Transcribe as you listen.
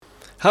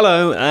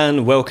Hello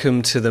and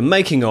welcome to the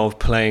making of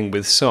Playing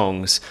with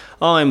Songs.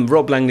 I'm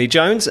Rob Langley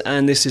Jones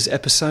and this is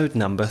episode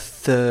number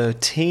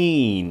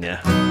 13. You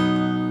can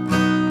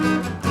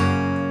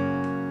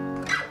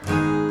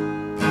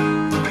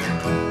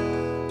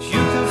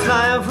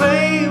fly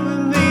away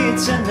with me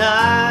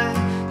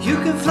tonight. You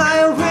can fly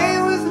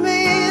away with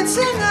me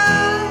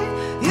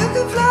tonight. You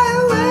can fly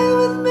away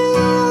with me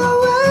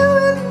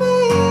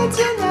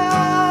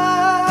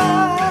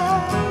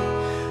tonight.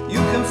 You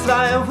can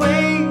fly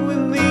away with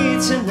me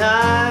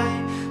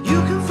tonight.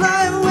 You can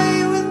fly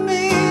away with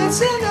me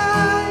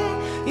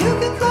tonight. You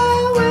can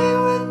fly away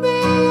with me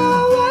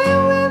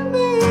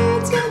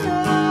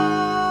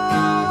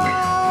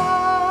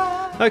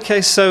tonight.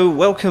 Okay, so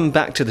welcome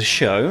back to the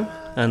show,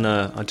 and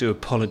I do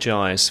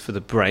apologise for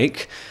the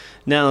break.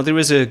 Now, there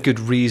is a good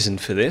reason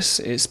for this.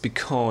 It's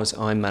because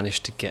I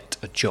managed to get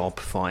a job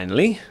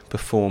finally,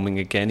 performing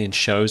again in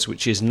shows,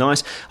 which is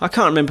nice. I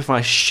can't remember if I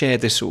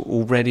shared this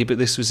already, but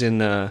this was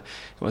in it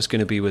was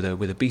going to be with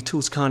a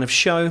Beatles kind of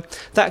show.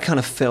 That kind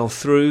of fell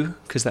through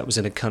because that was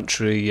in a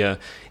country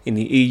in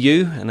the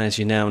EU, and as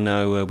you now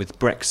know, with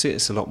Brexit,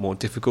 it's a lot more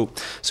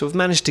difficult. So I've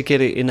managed to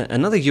get it in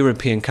another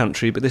European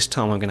country, but this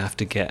time I'm going to have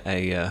to get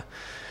a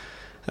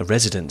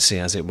residency,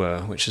 as it were,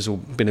 which has all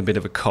been a bit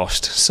of a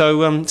cost.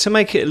 So to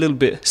make it a little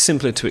bit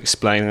simpler to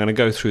explain, I'm going to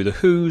go through the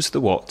who's,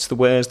 the what's, the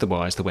where's, the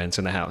why's, the when's,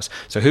 and the how's.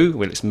 So who?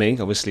 Well, it's me,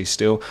 obviously,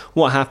 still.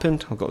 What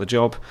happened? I got the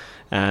job,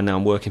 and now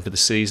I'm working for the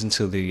season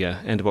till the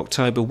end of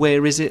October.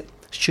 Where is it?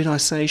 Should I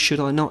say?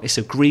 Should I not? It's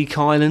a Greek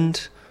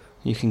island.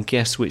 You can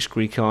guess which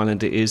Greek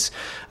island it is.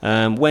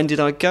 When did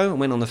I go? I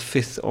went on the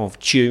 5th of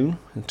June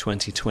in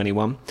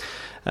 2021.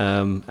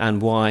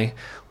 And why?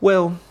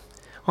 Well,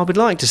 I would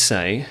like to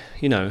say,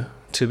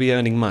 to be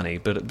earning money,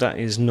 but that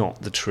is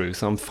not the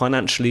truth. I'm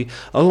financially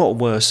a lot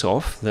worse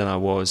off than I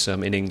was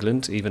in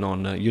England, even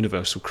on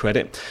Universal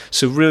Credit.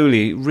 So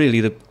really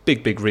the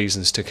big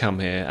reasons to come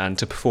here and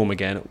to perform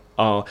again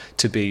are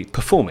to be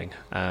performing,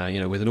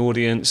 with an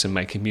audience and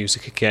making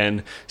music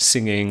again,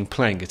 singing,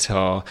 playing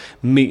guitar,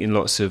 meeting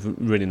lots of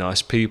really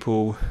nice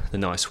people, the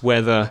nice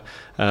weather.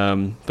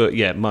 But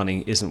yeah,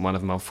 money isn't one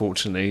of them,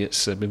 unfortunately.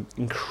 It's been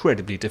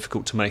incredibly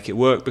difficult to make it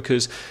work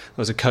because there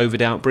was a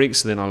COVID outbreak,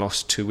 so then I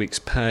lost 2 weeks'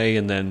 pay,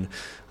 and then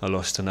I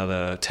lost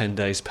another 10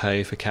 days'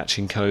 pay for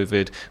catching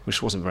COVID,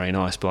 which wasn't very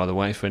nice, by the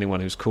way, for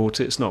anyone who's caught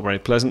it. It's not very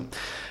pleasant.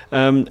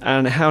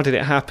 And how did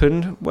it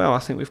happen? Well, I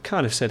think we've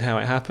kind of said how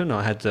it happened.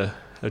 I had a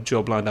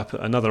job lined up at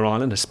another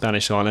island, a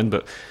Spanish island,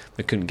 but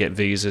we couldn't get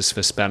visas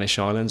for Spanish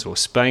islands or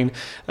Spain.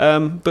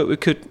 But we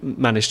could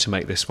manage to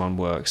make this one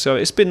work. So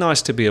it's been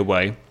nice to be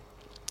away.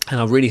 And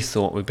I really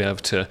thought we'd be able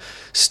to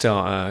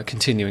start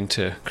continuing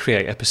to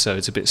create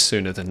episodes a bit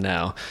sooner than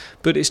now.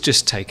 But it's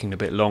just taking a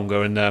bit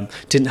longer, and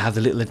didn't have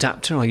the little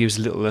adapter. I used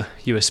a little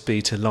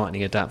USB to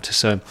lightning adapter,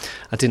 so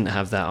I didn't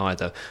have that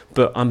either.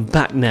 But I'm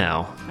back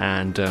now,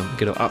 and I'm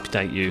going to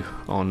update you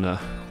on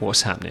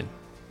what's happening.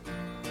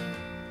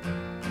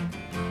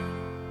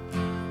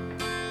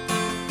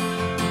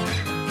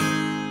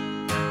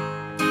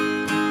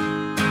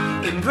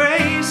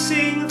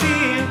 Embracing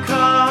the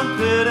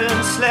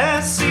incompetence,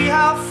 let's see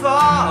how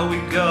far we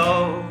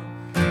go.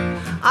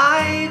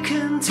 I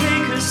can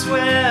take us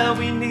where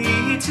we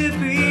need to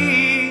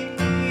be.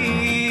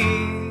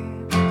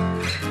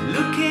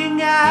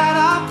 Looking at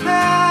our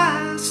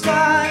past,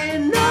 I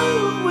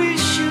know what we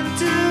should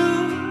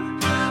do,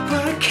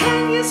 but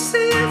can you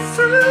see it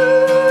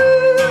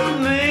through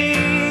me?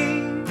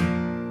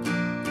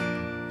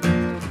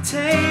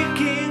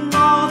 Taking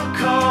all the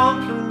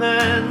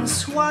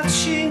compliments,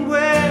 watching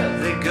where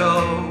they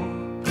go.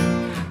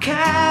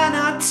 Can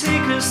I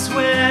take us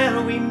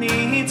where we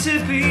need to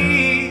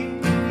be?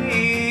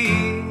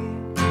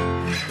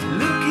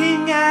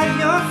 Looking at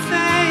your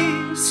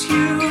face,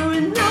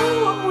 you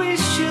know what we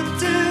should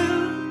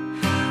do,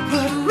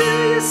 but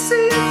will you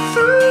see it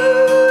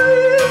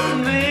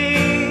through me?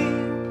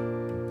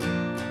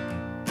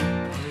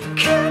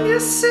 Can you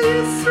see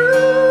it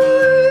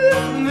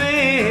through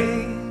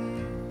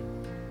me?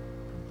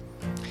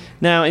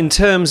 Now, in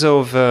terms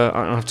of,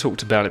 I've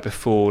talked about it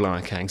before,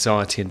 like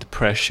anxiety and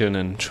depression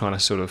and trying to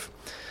sort of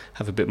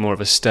have a bit more of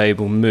a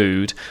stable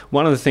mood.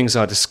 One of the things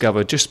I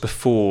discovered just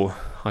before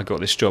I got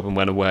this job and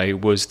went away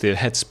was the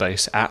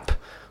Headspace app,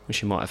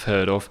 which you might have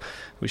heard of,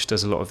 which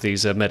does a lot of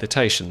these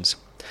meditations.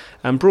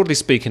 And broadly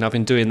speaking, I've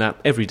been doing that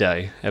every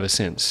day ever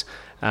since.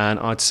 And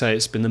I'd say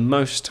it's been the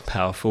most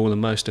powerful, the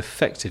most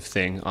effective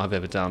thing I've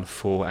ever done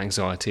for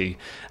anxiety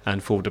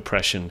and for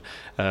depression.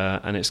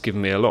 And it's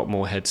given me a lot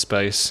more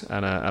headspace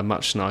and a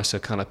much nicer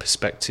kind of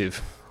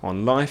perspective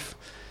on life,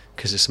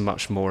 because it's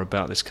much more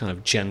about this kind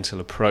of gentle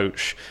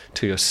approach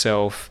to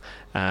yourself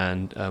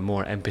and a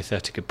more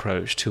empathetic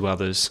approach to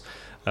others.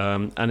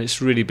 And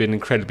it's really been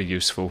incredibly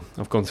useful.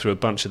 I've gone through a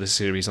bunch of the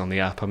series on the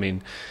app. I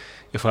mean,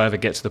 if I ever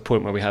get to the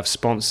point where we have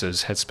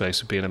sponsors,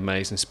 Headspace would be an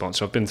amazing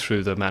sponsor. I've been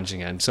through the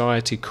Managing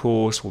Anxiety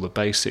course, all the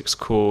basics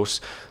course,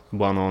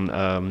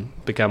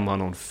 began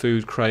one on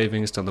food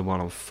cravings, done the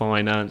one on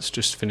finance,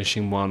 just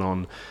finishing one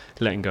on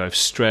letting go of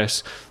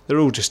stress. They're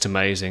all just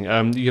amazing.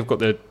 You've got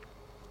the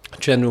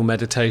general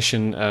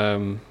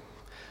meditation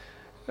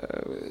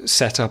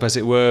setup, as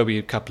it were, where you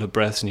a couple of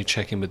breaths and you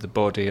check in with the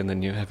body, and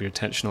then you have your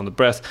attention on the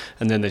breath.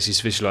 And then there's these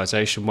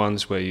visualization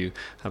ones where you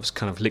have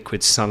kind of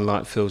liquid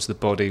sunlight fills the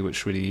body,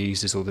 which really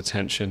eases all the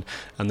tension.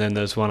 And then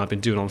there's one I've been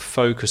doing on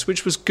focus,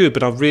 which was good,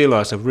 but I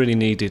realized I really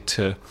needed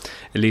to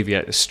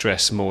alleviate the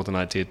stress more than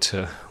I did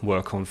to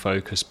work on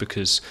focus,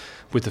 because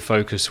with the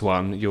focus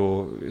one,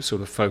 you're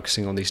sort of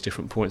focusing on these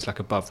different points, like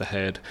above the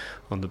head,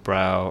 on the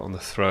brow, on the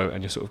throat,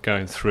 and you're sort of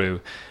going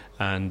through.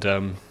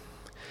 And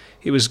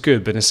it was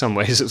good, but in some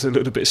ways it's a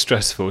little bit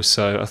stressful,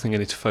 so I think I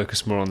need to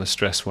focus more on the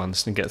stress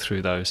ones and get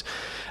through those.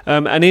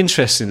 And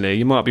interestingly,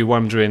 you might be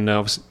wondering,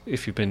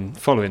 if you've been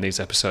following these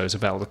episodes,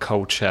 about the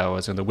cold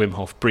showers and the Wim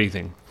Hof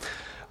breathing.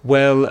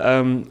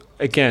 Well,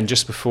 again,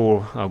 just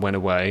before I went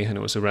away, and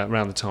it was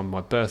around the time of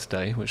my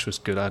birthday, which was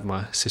good. I had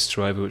my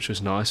sister over, which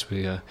was nice.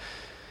 We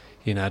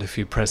had a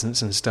few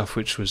presents and stuff,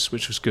 which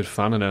was good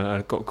fun, and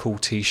I got a cool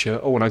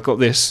T-shirt. Oh, and I got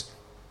this,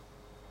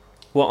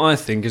 what I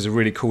think is a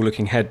really cool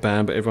looking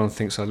headband, but everyone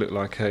thinks I look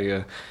like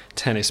a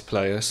tennis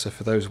player. So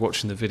for those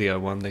watching the video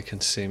one, they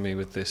can see me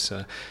with this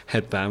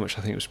headband, which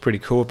I think was pretty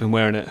cool. I've been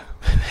wearing it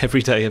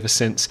every day ever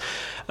since.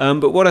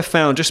 But what I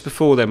found just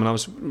before then, when I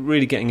was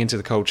really getting into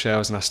the cold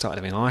showers and I started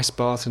having ice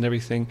baths and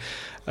everything,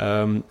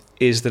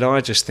 is that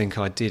I just think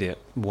I did it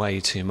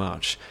way too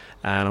much.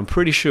 And I'm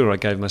pretty sure I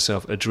gave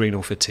myself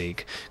adrenal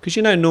fatigue. Because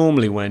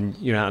normally when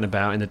you're out and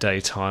about in the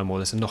daytime, or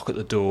there's a knock at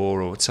the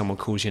door, or someone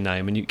calls your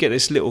name, and you get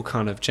this little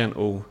kind of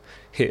gentle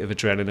hit of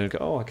adrenaline and go,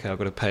 oh, okay, I've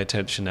got to pay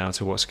attention now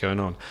to what's going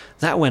on.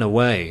 That went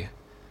away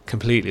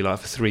completely, like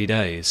for 3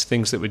 days.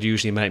 Things that would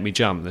usually make me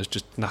jump, there's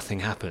just nothing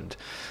happened.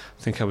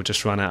 I think I would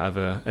just run out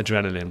of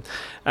adrenaline.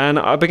 And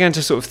I began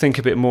to sort of think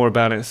a bit more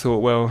about it and thought,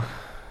 well,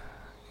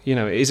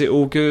 is it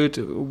all good?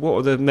 What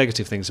are the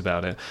negative things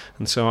about it?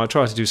 And so I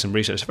tried to do some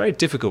research. It's very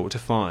difficult to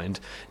find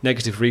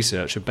negative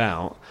research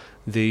about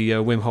the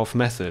Wim Hof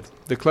method.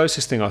 The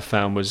closest thing I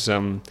found was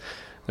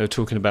they were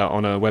talking about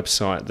on a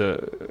website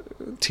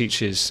that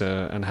teaches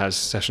and has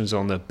sessions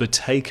on the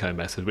Buteyko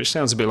method, which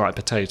sounds a bit like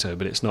potato,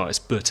 but it's not. It's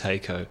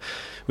Buteyko,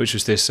 which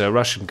was this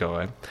Russian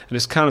guy. And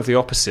it's kind of the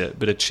opposite,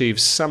 but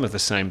achieves some of the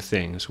same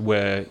things,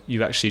 where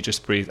you actually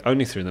just breathe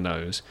only through the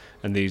nose,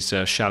 and these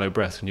shallow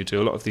breaths, and you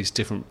do a lot of these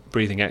different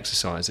breathing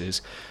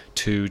exercises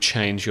to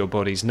change your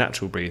body's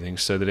natural breathing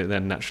so that it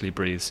then naturally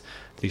breathes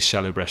these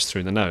shallow breaths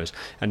through the nose.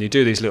 And you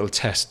do these little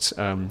tests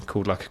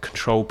called like a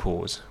control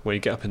pause, where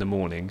you get up in the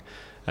morning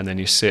and then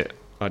you sit,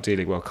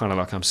 ideally, well, kind of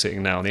like I'm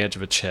sitting now, on the edge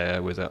of a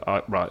chair with an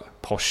upright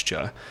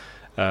posture,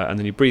 and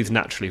then you breathe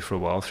naturally for a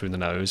while through the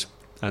nose,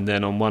 and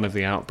then on one of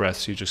the out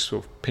breaths you just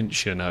sort of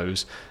pinch your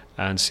nose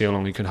and see how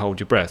long you can hold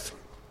your breath.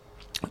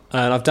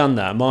 And I've done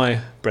that.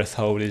 My breath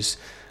hold is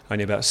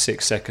only about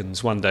 6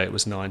 seconds. One day it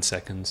was 9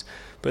 seconds.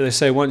 But they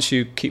say once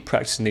you keep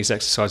practicing these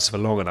exercises for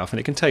long enough, and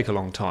it can take a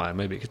long time,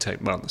 maybe it could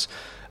take months,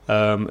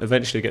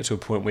 eventually you get to a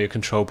point where your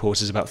control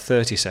pause is about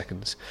 30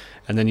 seconds.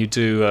 And then you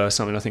do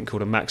something I think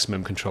called a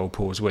maximum control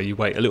pause, where you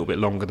wait a little bit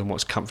longer than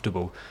what's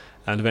comfortable.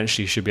 And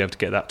eventually you should be able to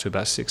get that to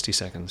about 60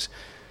 seconds.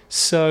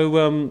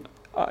 So,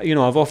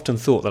 I've often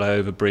thought that I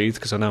overbreathe,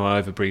 because I know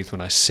I overbreathe when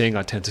I sing.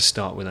 I tend to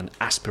start with an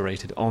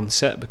aspirated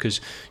onset, because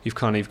you've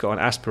got an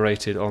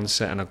aspirated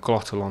onset and a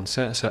glottal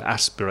onset. So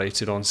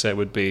aspirated onset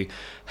would be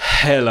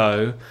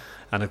hello,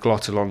 and a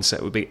glottal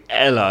onset would be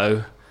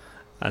hello,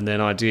 and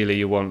then ideally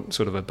you want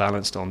sort of a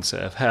balanced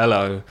onset of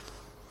hello.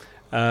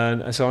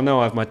 And so I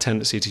know I have my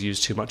tendency to use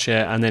too much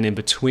air, and then in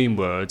between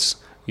words,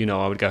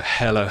 I would go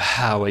hello,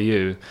 how are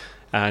you?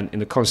 And in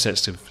the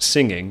context of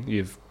singing,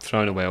 you've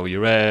thrown away all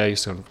your air, you've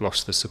sort of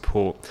lost the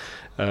support.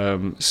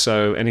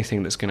 So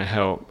anything that's going to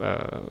help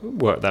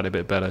work that a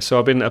bit better. So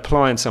I've been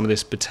applying some of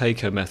this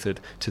Buteyko method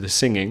to the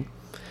singing,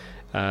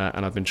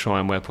 and I've been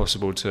trying where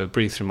possible to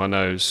breathe through my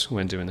nose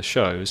when doing the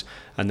shows.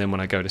 And then when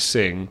I go to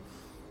sing,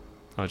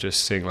 I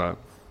just sing like,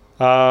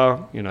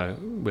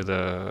 with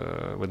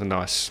a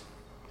nice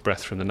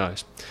breath from the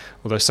nose.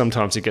 Although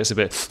sometimes it gets a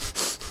bit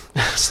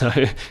so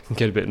it can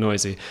get a bit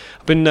noisy.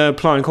 I've been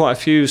applying quite a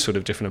few sort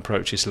of different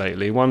approaches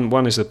lately.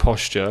 One is the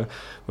posture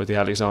with the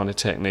Alexander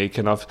technique,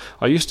 and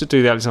I used to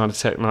do the Alexander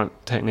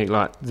technique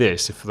like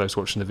this, if for those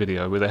watching the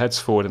video, with the heads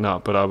forward and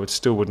up, but I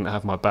wouldn't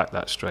have my back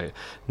that straight.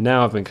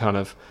 Now I've been kind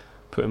of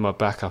putting my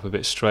back up a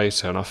bit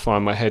straighter, and I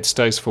find my head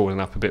stays forward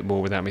and up a bit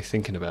more without me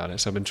thinking about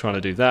it. So I've been trying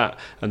to do that,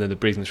 and then the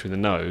breathing through the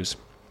nose.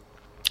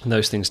 And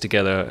those things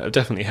together are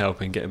definitely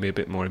helping, getting me a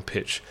bit more in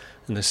pitch,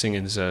 and the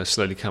singing's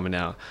slowly coming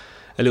out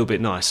a little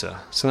bit nicer.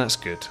 So that's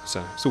good.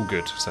 So it's all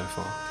good so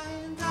far.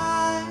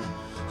 I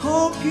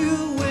hope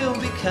you will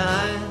be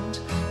kind,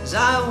 as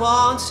I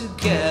want to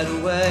get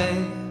away.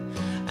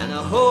 And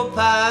I hope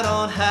I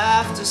don't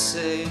have to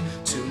say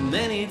too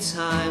many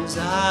times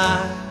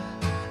I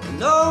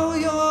know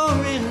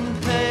you're in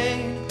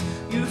pain.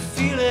 You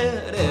feel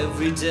it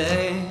every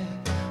day.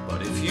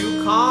 But if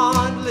you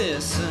can't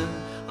listen,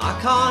 I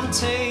can't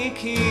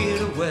take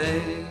it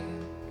away.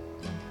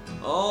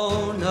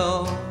 Oh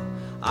no,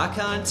 I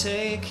can't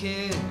take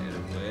it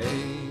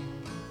away.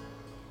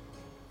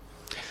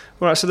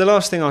 All right, so the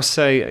last thing I'll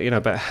say,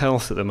 about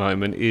health at the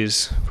moment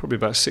is probably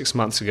about 6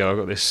 months ago I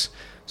got this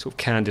sort of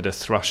candida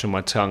thrush on my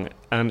tongue,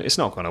 and it's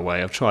not gone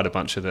away. I've tried a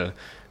bunch of the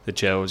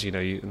gels,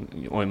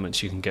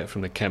 ointments you can get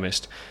from the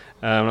chemist.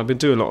 I've been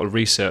doing a lot of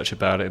research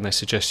about it, and they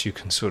suggest you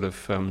can sort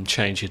of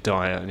change your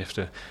diet, and you have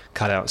to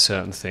cut out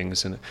certain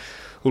things, and it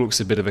all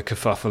looks a bit of a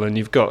kerfuffle. And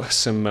you've got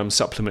some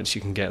supplements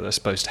you can get that are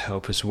supposed to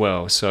help as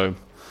well. So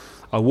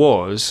I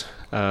was,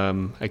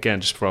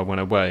 again, just before I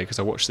went away, because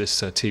I watched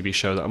this TV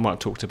show that I might have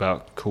talked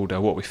about called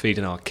What We Feed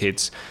in Our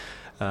Kids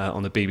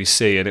on the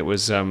BBC, and it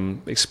was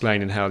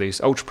explaining how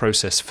these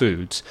ultra-processed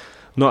foods,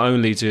 not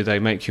only do they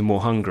make you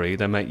more hungry,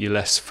 they make you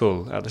less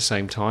full at the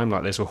same time.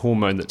 Like there's a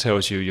hormone that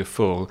tells you you're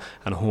full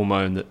and a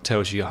hormone that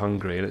tells you you're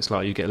hungry, and it's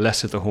like you get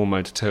less of the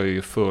hormone to tell you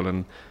you're full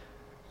and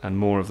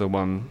more of the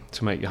one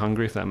to make you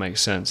hungry, if that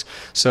makes sense.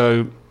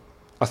 So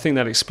I think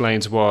that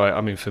explains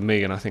why, for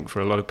me, and I think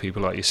for a lot of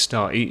people, like you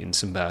start eating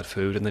some bad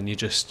food and then you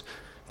just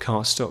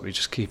can't stop, you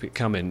just keep it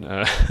coming.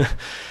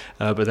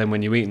 But then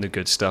when you're eating the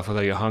good stuff,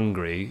 although you're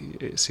hungry,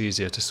 it's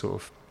easier to sort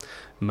of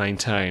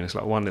maintain. It's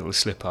like one little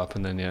slip up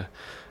and then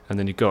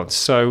you're gone.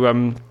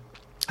 So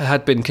I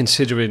had been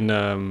considering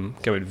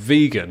going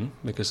vegan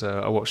because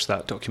I watched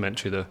that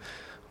documentary, the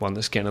one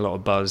that's getting a lot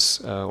of buzz,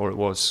 or it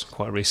was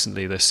quite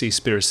recently, the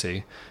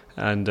Seaspiracy,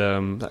 and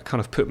that kind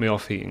of put me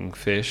off eating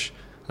fish.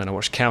 Then I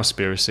watched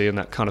Cowspiracy, and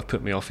that kind of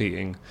put me off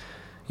eating,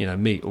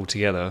 meat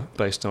altogether,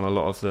 based on a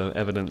lot of the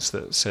evidence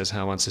that says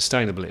how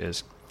unsustainable it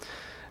is.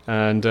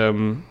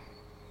 And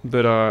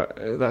but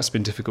that's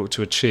been difficult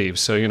to achieve.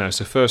 So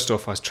so first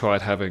off, I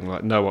tried having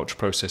like no ultra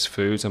processed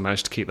foods. I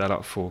managed to keep that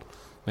up for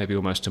maybe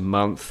almost a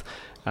month,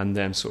 and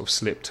then sort of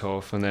slipped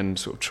off, and then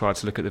sort of tried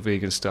to look at the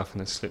vegan stuff, and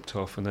then slipped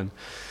off, and then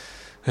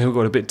it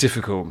got a bit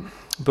difficult.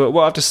 But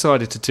what I've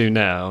decided to do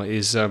now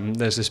is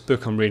there's this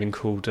book I'm reading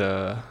called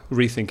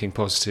Rethinking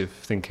Positive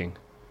Thinking.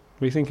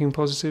 Rethinking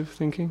Positive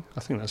Thinking?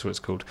 I think that's what it's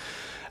called.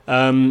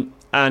 And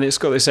it's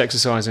got this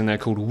exercise in there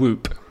called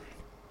WHOOP,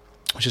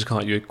 which is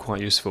quite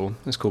useful.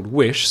 It's called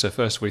WISH. So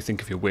first of all, you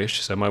think of your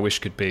wish. So my wish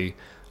could be,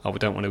 I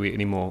don't want to eat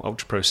any more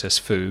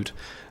ultra-processed food.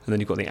 And then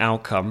you've got the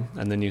outcome,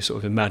 and then you sort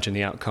of imagine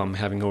the outcome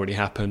having already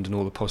happened and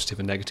all the positive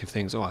and negative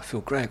things. Oh, I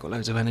feel great, I've got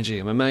loads of energy,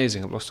 I'm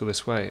amazing, I've lost all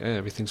this weight,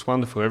 everything's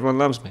wonderful, everyone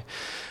loves me.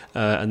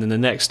 And then the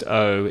next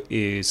O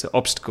is the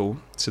obstacle.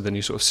 So then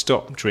you sort of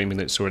stop dreaming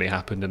that it's already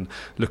happened and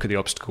look at the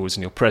obstacles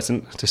in your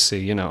present to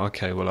see,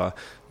 okay, well, it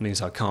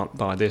means I can't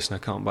buy this and I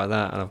can't buy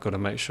that, and I've got to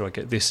make sure I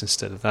get this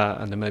instead of that,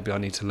 and then maybe I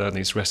need to learn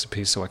these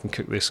recipes so I can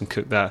cook this and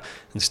cook that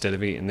instead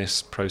of eating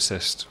this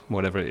processed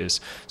whatever it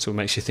is. So it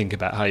makes you think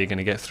about how you're going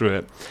to get through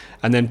it.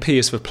 And then P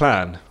is for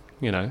plan.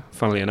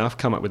 Funnily enough,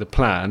 come up with a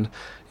plan,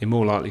 you're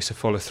more likely to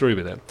follow through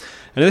with it.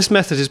 And this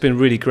method has been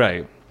really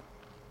great.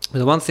 But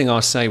the one thing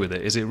I'll say with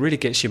it is it really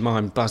gets your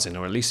mind buzzing,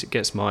 or at least it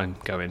gets mine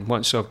going.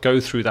 Once I go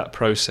through that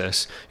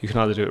process, you can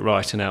either do it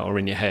writing out or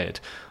in your head.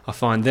 I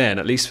find then,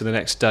 at least for the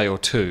next day or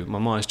two, my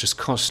mind's just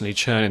constantly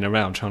churning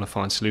around trying to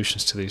find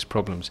solutions to these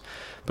problems.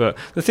 But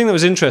the thing that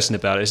was interesting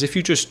about it is if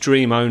you just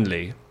dream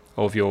only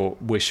of your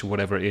wish or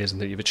whatever it is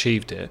and that you've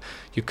achieved it,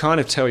 you kind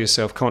of tell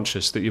yourself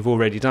conscious that you've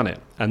already done it,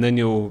 and then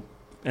you'll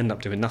end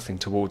up doing nothing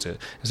towards it.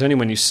 It's only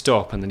when you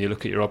stop and then you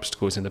look at your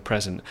obstacles in the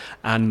present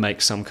and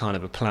make some kind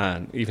of a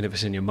plan, even if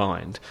it's in your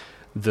mind,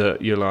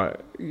 that you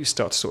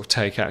start to sort of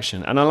take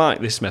action. And I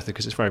like this method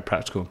because it's very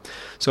practical.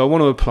 So I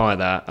want to apply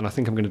that, and I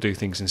think I'm going to do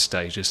things in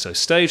stages. So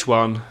stage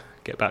 1,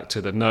 get back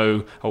to the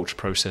no ultra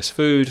processed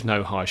food,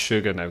 no high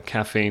sugar, no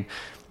caffeine.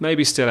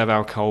 Maybe still have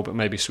alcohol, but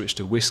maybe switch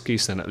to whiskey,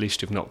 so then at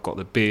least you've not got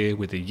the beer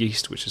with the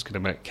yeast, which is going to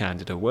make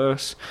candida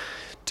worse.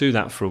 Do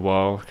that for a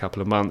while, a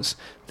couple of months,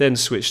 then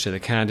switch to the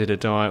candida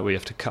diet, where you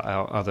have to cut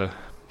out other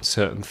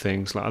certain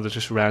things, like other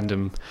just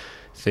random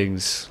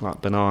things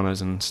like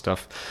bananas and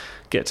stuff.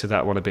 Get to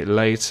that one a bit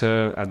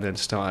later, and then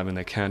start having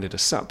the candida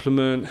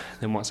supplement.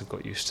 Then once I've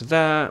got used to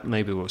that,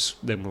 maybe we'll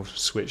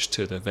switch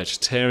to the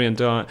vegetarian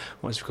diet.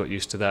 Once we've got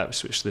used to that, we'll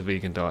switch to the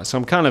vegan diet. So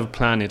I'm kind of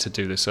planning to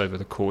do this over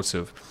the course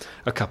of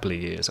a couple of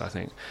years, I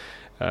think.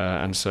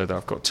 And so that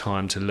I've got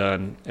time to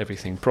learn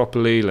everything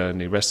properly, learn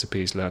new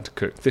recipes, learn to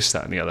cook this,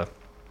 that and the other.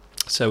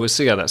 So we'll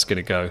see how that's going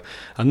to go.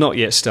 I've not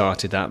yet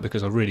started that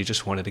because I really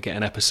just wanted to get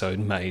an episode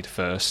made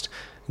first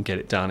and get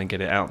it done and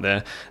get it out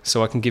there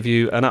so I can give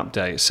you an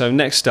update. So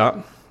next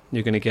up,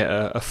 you're going to get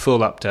a full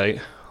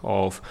update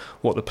of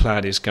what the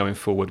plan is going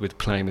forward with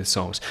playing with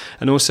songs.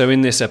 And also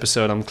in this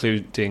episode, I'm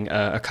including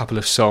a couple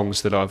of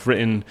songs that I've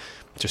written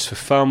just for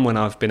fun when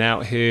I've been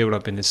out here, when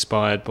I've been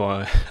inspired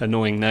by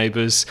annoying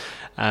neighbours,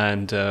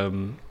 and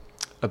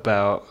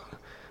about,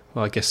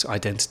 well, I guess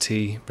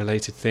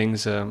identity-related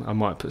things. I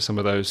might put some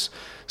of those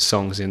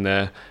songs in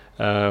there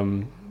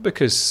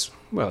because,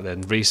 well, they're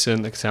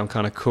recent, they sound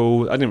kind of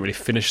cool. I didn't really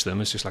finish them,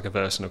 it's just like a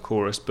verse and a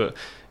chorus, but,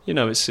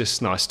 it's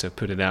just nice to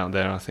put it out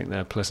there. I think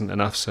they're pleasant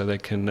enough so they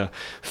can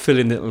fill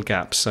in little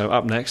gaps. So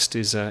up next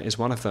is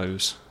one of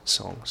those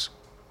songs.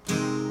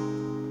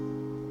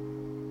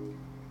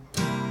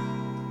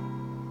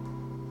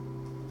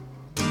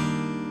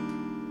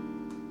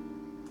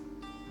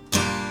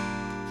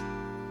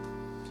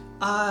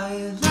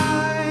 I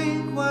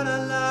like what what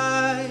I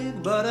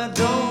like, but I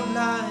don't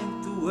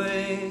like the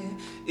way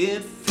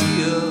it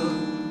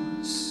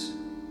feels.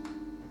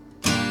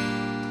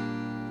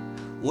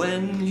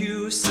 When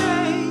you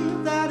say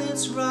that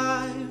it's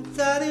right,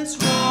 that it's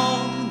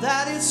wrong,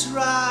 that it's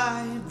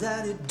right,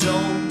 that it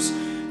don't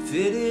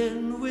fit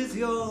in with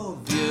your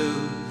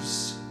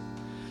views,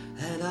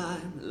 and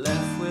I'm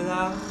left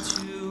without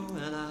you,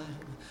 and I'm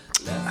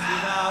left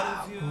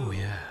without a view. Oh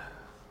yeah.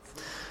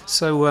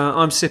 So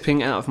I'm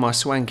sipping out of my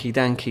swanky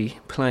danky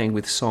Playing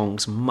with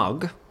Songs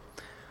mug.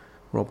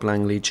 Rob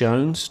Langley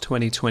Jones,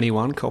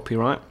 2021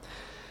 copyright.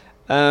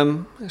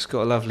 It's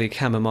got a lovely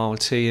chamomile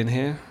tea in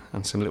here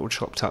and some little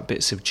chopped up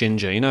bits of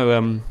ginger.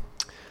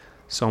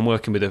 So I'm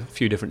working with a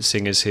few different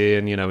singers here,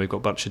 and we've got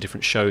a bunch of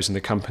different shows in the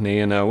company,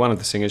 and one of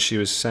the singers, she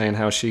was saying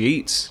how she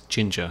eats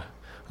ginger.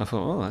 I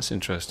thought, oh, that's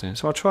interesting.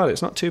 So I tried it.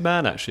 It's not too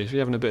bad, actually. If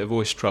you're having a bit of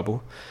voice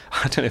trouble,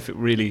 I don't know if it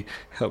really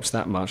helps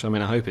that much. I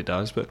mean, I hope it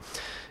does, but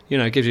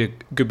it gives you a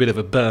good bit of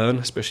a burn,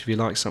 especially if you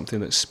like something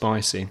that's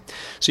spicy.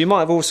 So you might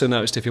have also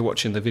noticed, if you're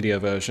watching the video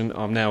version,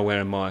 I'm now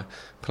wearing my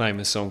Playing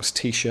with Songs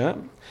t-shirt.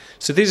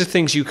 So these are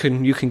things you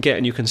can get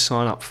and you can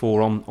sign up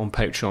for on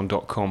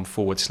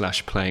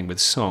patreon.com/playing with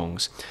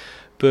songs.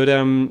 But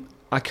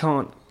I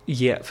can't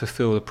yet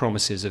fulfill the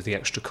promises of the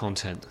extra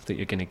content that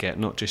you're going to get.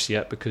 Not just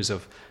yet, because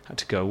I've had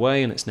to go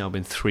away and it's now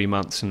been 3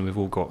 months and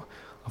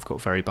I've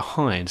got very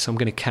behind. So I'm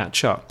going to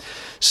catch up.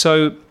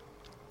 So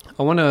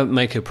I want to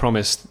make a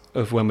promise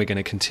of when we're going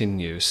to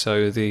continue.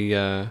 So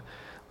the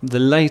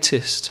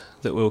latest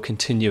that we'll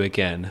continue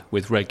again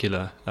with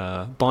regular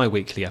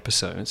bi-weekly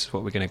episodes,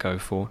 what we're going to go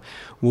for,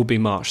 will be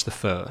March the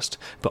 1st.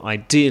 But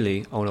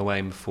ideally, I want to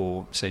aim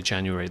for, say,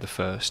 January the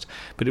 1st.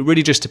 But it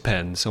really just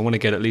depends. I want to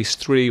get at least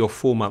 3 or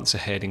 4 months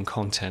ahead in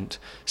content,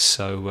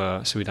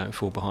 so we don't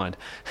fall behind.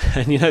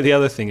 And the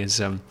other thing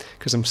is,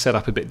 because I'm set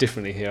up a bit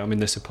differently here, I'm in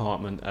this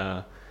apartment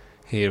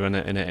here in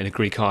a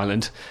Greek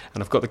island,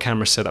 and I've got the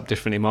camera set up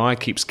differently. My eye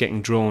keeps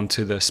getting drawn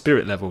to the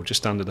spirit level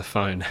just under the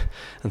phone,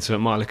 and so it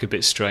might look a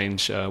bit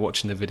strange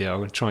watching the video. I'm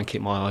going to try and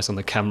keep my eyes on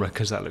the camera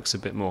because that looks a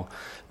bit more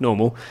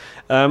normal.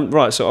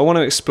 Right, so I want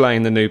to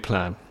explain the new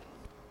plan.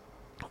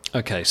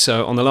 Okay,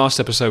 so on the last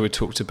episode we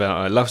talked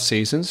about Love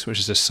Seasons, which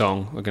is a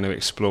song we're going to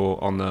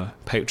explore on the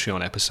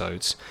Patreon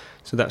episodes.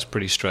 So that's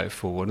pretty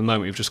straightforward. At the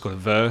moment we've just got a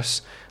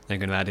verse, then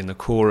going to add in the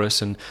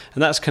chorus, and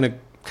that's kind of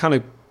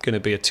going to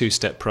be a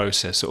 2-step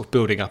process, sort of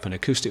building up an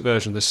acoustic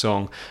version of the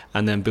song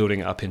and then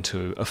building it up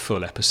into a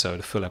full episode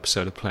of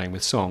Playing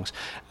with Songs.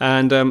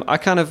 And I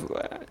kind of,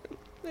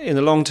 in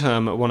the long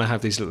term, I want to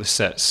have these little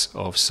sets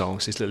of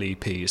songs, these little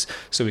EPs,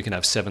 so we can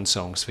have 7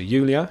 songs for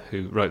Yulia,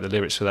 who wrote the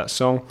lyrics for that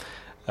song.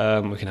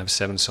 We can have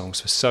 7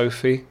 songs for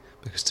Sophie,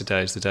 because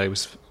today's the day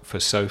was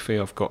for Sophie.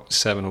 I've got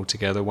 7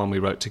 altogether, 1 we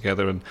wrote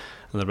together and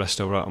the rest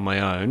I'll write on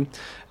my own.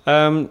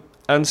 And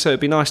so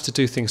it'd be nice to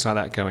do things like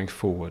that going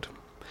forward.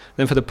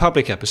 Then for the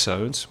public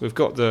episodes, we've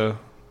got the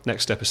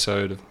next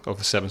episode of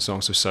the 7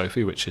 songs of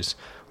Sophie, which is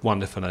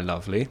wonderful and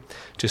lovely.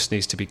 Just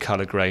needs to be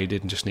colour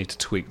graded and just need to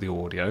tweak the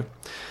audio.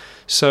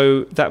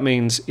 So that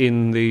means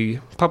in the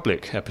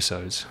public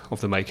episodes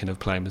of the making of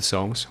Playing with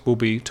Songs, we'll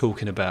be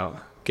talking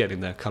about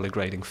getting the colour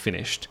grading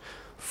finished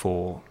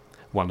for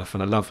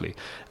Wonderful and Lovely,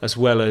 as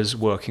well as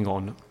working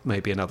on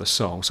maybe another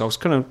song. So I was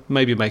going to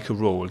maybe make a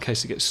rule in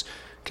case it gets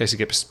a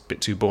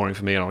bit too boring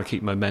for me and I want to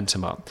keep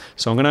momentum up.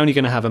 So I'm only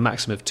going to have a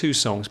maximum of 2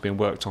 songs being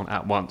worked on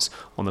at once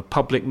on the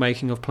public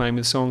making of Playing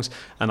with Songs,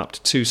 and up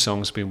to 2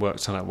 songs being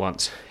worked on at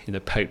once in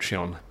the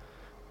Patreon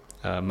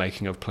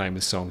making of Playing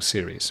with Songs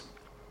series.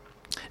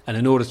 And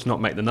in order to not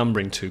make the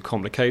numbering too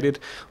complicated,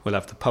 we'll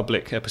have the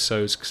public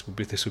episodes, because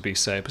this would be,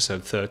 say,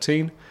 episode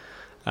 13,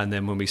 and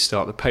then when we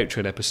start the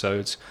Patreon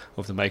episodes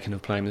of the making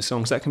of Playing with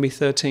Songs, that can be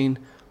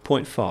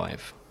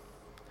 13.5.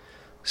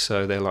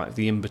 So they're like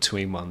the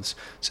in-between ones.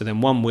 So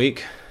then 1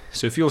 week,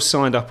 so if you're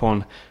signed up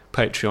on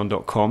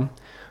patreon.com,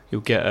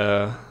 you'll get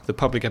the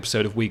public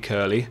episode a week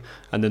early,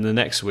 and then the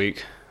next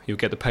week you'll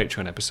get the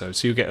Patreon episode.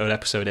 So you'll get an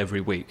episode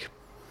every week.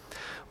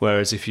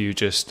 Whereas if you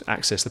just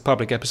access the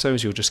public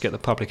episodes, you'll just get the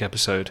public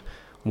episode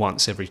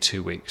once every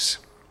 2 weeks.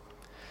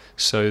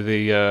 So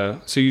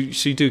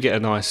you do get a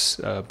nice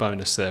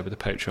bonus there with the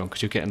Patreon,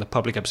 because you're getting the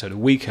public episode a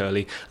week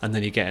early, and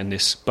then you're getting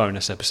this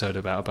bonus episode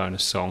about a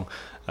bonus song.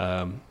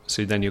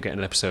 So then you're getting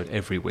an episode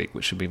every week,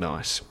 which would be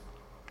nice.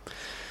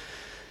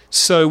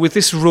 So with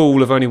this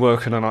rule of only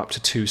working on up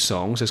to 2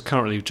 songs, there's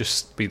currently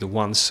just be the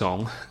 1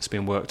 song that's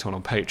being worked on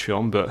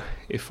Patreon, but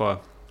if I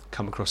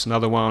come across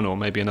another one, or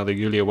maybe another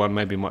Yulia one,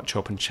 maybe might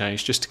chop and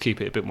change just to keep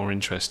it a bit more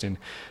interesting,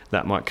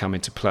 that might come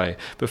into play.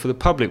 But for the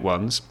public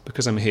ones,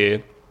 because I'm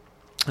here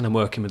and I'm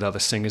working with other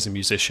singers and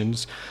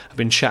musicians, I've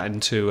been chatting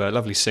to a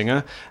lovely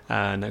singer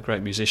and a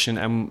great musician,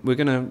 and we're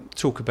going to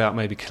talk about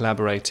maybe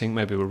collaborating.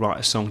 Maybe we'll write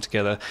a song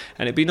together,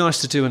 and it'd be nice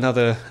to do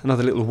another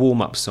little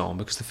warm-up song,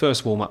 because the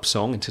first warm-up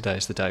song in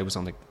Today's the Day was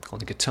on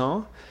the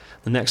guitar.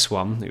 The next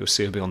one that you'll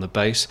see will be on the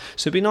bass.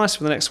 So it'd be nice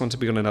for the next one to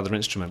be on another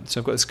instrument. So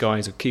I've got this guy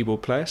who's a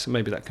keyboard player, so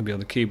maybe that can be on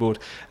the keyboard.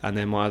 And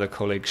then my other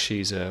colleague,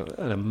 she's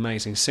an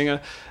amazing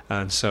singer,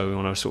 and so we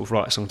want to sort of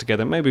write a song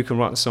together. Maybe we can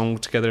write a song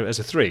together as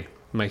a 3.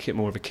 make it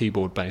more of a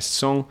keyboard-based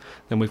song.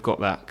 Then we've got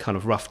that kind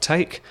of rough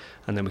take,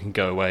 and then we can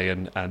go away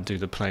and do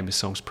the playing with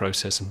songs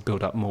process and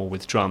build up more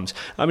with drums.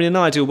 I mean, in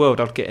an ideal world,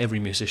 I'd get every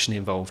musician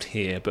involved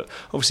here, but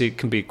obviously it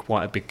can be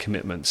quite a big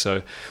commitment.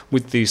 So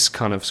with these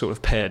kind of sort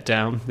of pared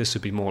down, this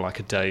would be more like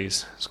a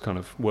day's kind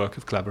of work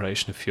of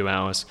collaboration, a few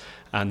hours,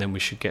 and then we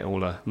should get all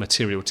the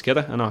material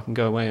together and I can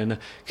go away and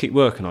keep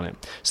working on it.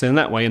 So in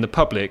that way, in the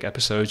public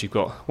episodes, you've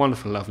got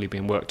Wonderful Lovely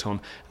being worked on,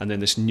 and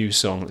then this new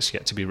song that's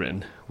yet to be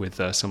written with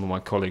some of my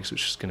colleagues,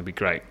 which is going to be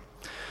great.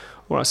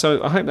 All right,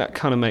 so I hope that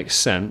kind of makes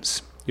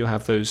sense. You'll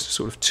have those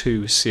sort of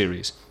 2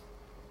 series.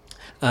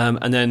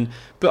 But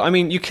I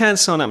mean, you can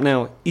sign up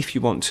now if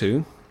you want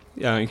to.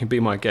 You can be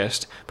my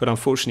guest, but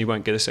unfortunately you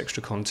won't get this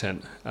extra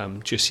content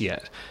just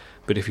yet.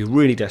 But if you're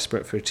really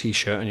desperate for a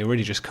t-shirt and you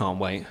really just can't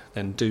wait,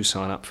 then do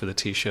sign up for the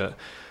t-shirt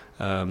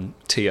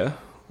tier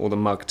or the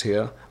mug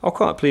tier. I'm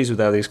quite pleased with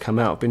how these come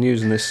out. I've been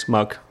using this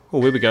mug.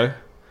 Oh, here we go.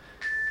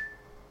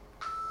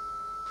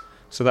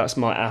 So that's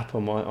my app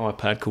on my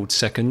iPad called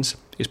Seconds.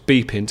 It's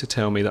beeping to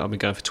tell me that I've been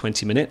going for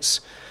 20 minutes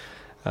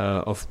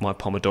of my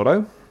Pomodoro.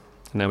 And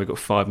now we've got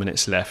 5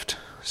 minutes left.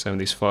 So in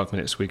these 5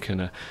 minutes we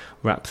can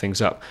wrap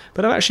things up.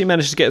 But I've actually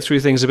managed to get through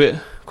things a bit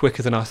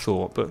quicker than I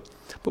thought. But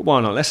why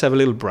not? Let's have a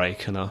little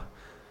break and I'll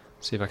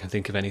see if I can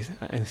think of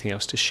anything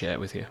else to share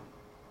with you.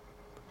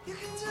 You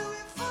can do it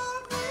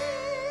for me.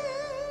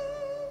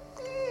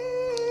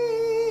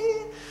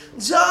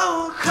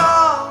 Don't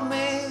call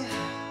me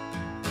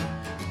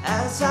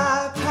as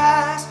I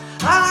pass.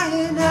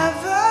 I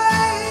never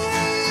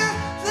hear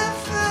the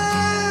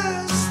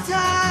first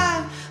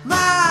time.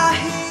 My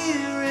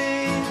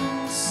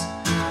hearing's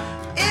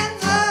in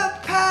the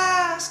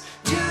past,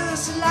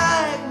 just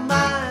like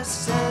my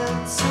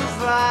sense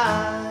of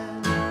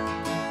rhyme.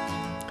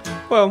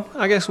 Well,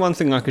 I guess one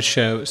thing I could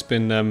share that's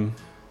been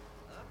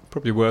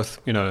probably worth,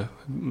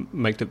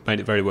 made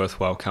it very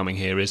worthwhile coming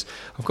here is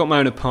I've got my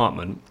own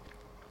apartment.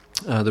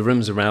 The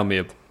rooms around me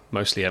are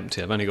mostly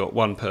empty. I've only got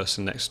one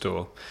person next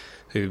door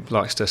who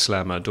likes to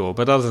slam her door.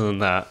 But other than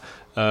that,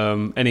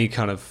 any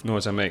kind of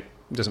noise I make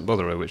doesn't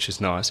bother her, which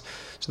is nice.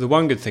 So the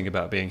one good thing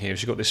about being here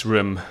is you've got this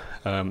room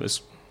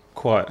that's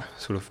quite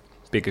sort of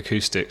big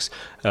acoustics,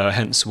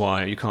 hence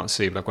why you can't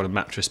see, but I've got a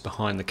mattress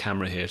behind the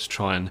camera here to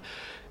try and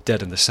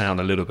deaden the sound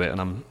a little bit,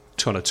 and I'm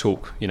trying to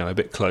talk, a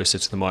bit closer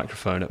to the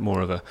microphone at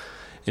more of an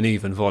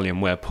even volume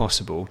where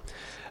possible.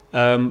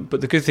 But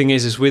the good thing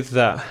is with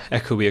that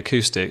echoey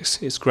acoustics,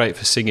 it's great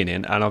for singing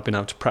in, and I've been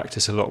able to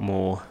practice a lot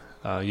more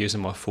using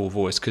my full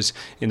voice, because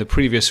in the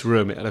previous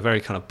room it had a very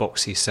kind of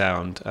boxy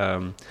sound.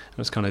 It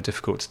was kind of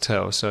difficult to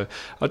tell. So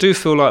I do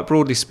feel like,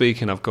 broadly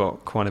speaking, I've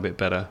got quite a bit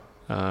better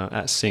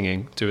at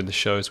singing, doing the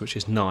shows, which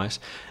is nice.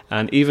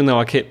 And even though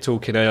I kept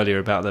talking earlier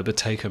about the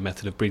Buteyko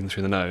method of breathing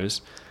through the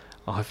nose,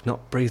 I've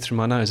not breathed through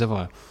my nose, have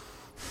I?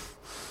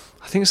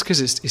 I think it's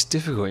because it's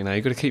difficult,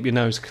 you've got to keep your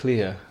nose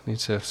clear. You need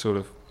to sort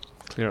of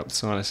clear up the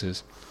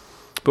sinuses.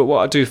 But what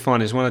I do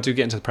find is when I do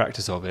get into the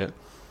practice of it,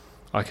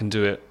 I can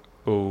do it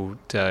all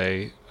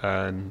day,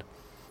 and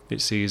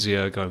it's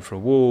easier going for a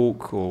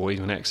walk or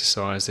even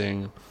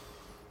exercising,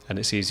 and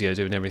it's easier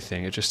doing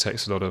everything. It just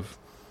takes a lot of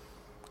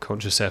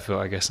conscious effort,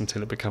 I guess,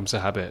 until it becomes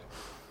a habit.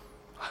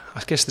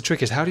 I guess the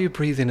trick is, how do you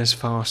breathe in as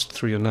fast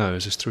through your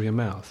nose as through your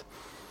mouth?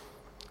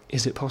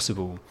 Is it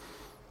possible?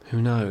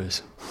 Who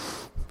knows?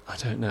 I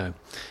don't know.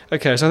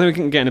 Okay, so I think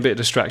we can get a bit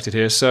distracted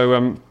here, so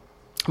I'm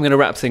going to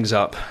wrap things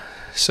up.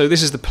 So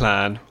this is the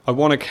plan. I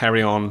want to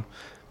carry on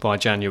by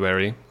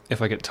January,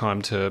 if I get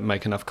time to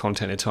make enough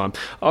content in time.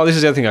 Oh, this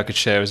is the other thing I could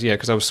share is,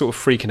 because I was sort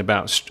of freaking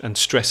about and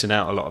stressing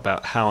out a lot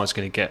about how I was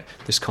going to get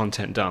this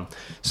content done.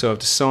 So I've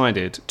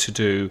decided to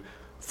do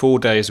 4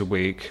 days a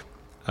week,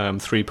 3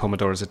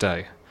 Pomodoros a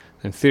day.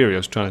 In theory, I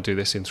was trying to do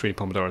this in 3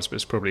 Pomodoros, but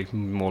it's probably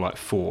more like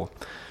 4.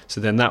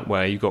 So then that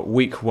way, you've got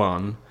week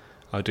 1,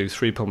 I do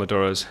 3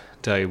 Pomodoros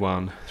day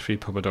 1, 3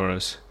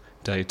 Pomodoros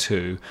day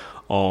 2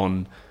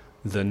 on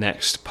the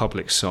next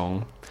public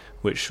song,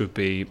 which would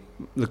be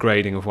the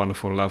grading of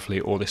Wonderful Lovely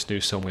or this new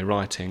song we're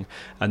writing,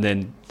 and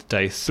then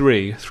day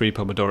 3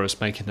 Pomodoros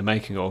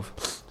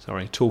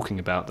talking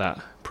about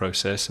that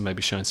process and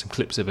maybe showing some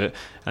clips of it,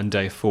 and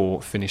day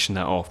 4 finishing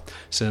that off.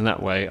 So in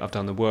that way I've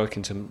done the work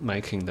into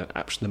making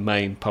the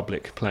main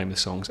public Playing the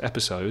Songs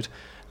episode,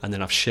 and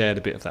then I've shared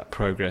a bit of that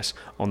progress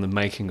on the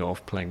making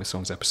of Playing the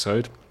Songs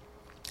episode,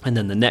 and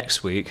then the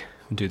next week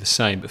we'll do the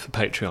same but for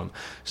Patreon.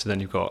 So then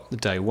you've got the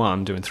day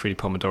 1 doing 3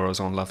 Pomodoros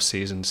on Love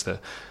Seasons, the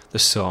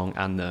song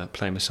and the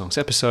Playing the Songs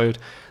episode.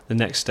 The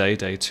next day,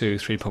 day 2,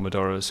 3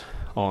 Pomodoros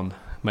on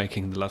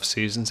making the Love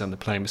Seasons and the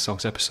Playing the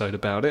Songs episode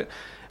about it.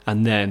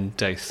 And then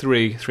day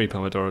 3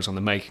 Pomodoros on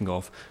the making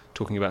of,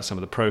 talking about some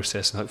of the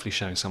process and hopefully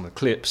showing some of the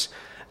clips.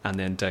 And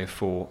then day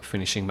 4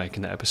 finishing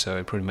making that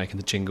episode, probably making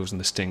the jingles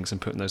and the stings and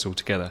putting those all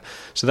together.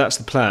 So that's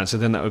the plan. So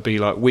then that would be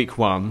like week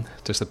 1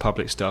 does the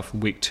public stuff,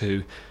 week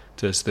 2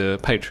 does the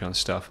Patreon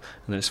stuff,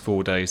 and then it's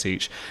 4 days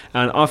each.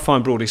 And I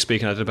find, broadly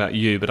speaking, I don't know about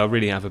you, but I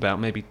really have about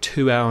maybe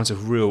 2 hours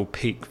of real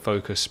peak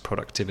focus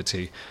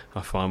productivity,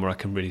 I find, where I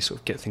can really sort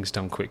of get things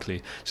done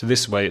quickly. So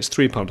this way it's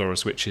 £3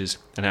 Pomodoros, which is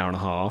an hour and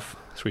a half,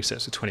 3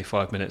 sets of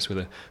 25 minutes with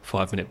a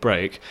 5-minute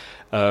break.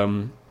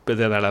 But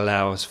then that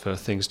allows for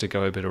things to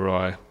go a bit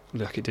awry,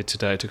 like it did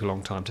today. It took a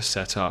long time to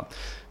set up.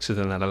 So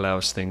then that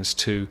allows things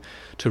to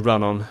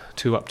run on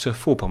to up to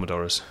 4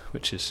 Pomodoros,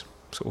 which is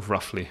sort of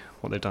roughly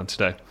what they've done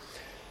today.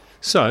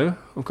 So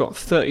I've got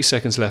 30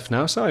 seconds left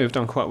now, so I've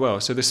done quite well.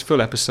 So this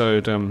full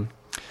episode,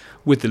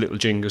 with the little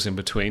jingles in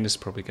between, is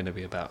probably going to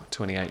be about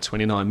 28,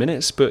 29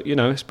 minutes. But,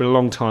 it's been a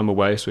long time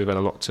away, so we've had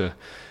a lot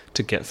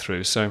to get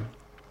through. So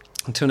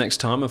until next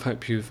time, I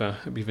hope you've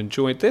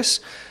enjoyed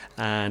this,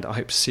 and I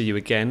hope to see you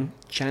again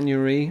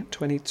January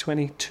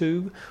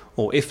 2022,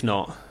 or if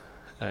not,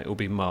 it will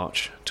be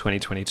March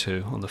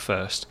 2022 on the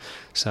 1st.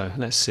 So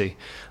let's see.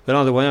 But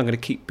either way, I'm going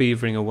to keep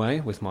beavering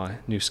away with my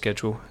new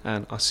schedule,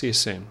 and I'll see you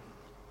soon.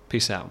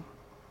 Peace out.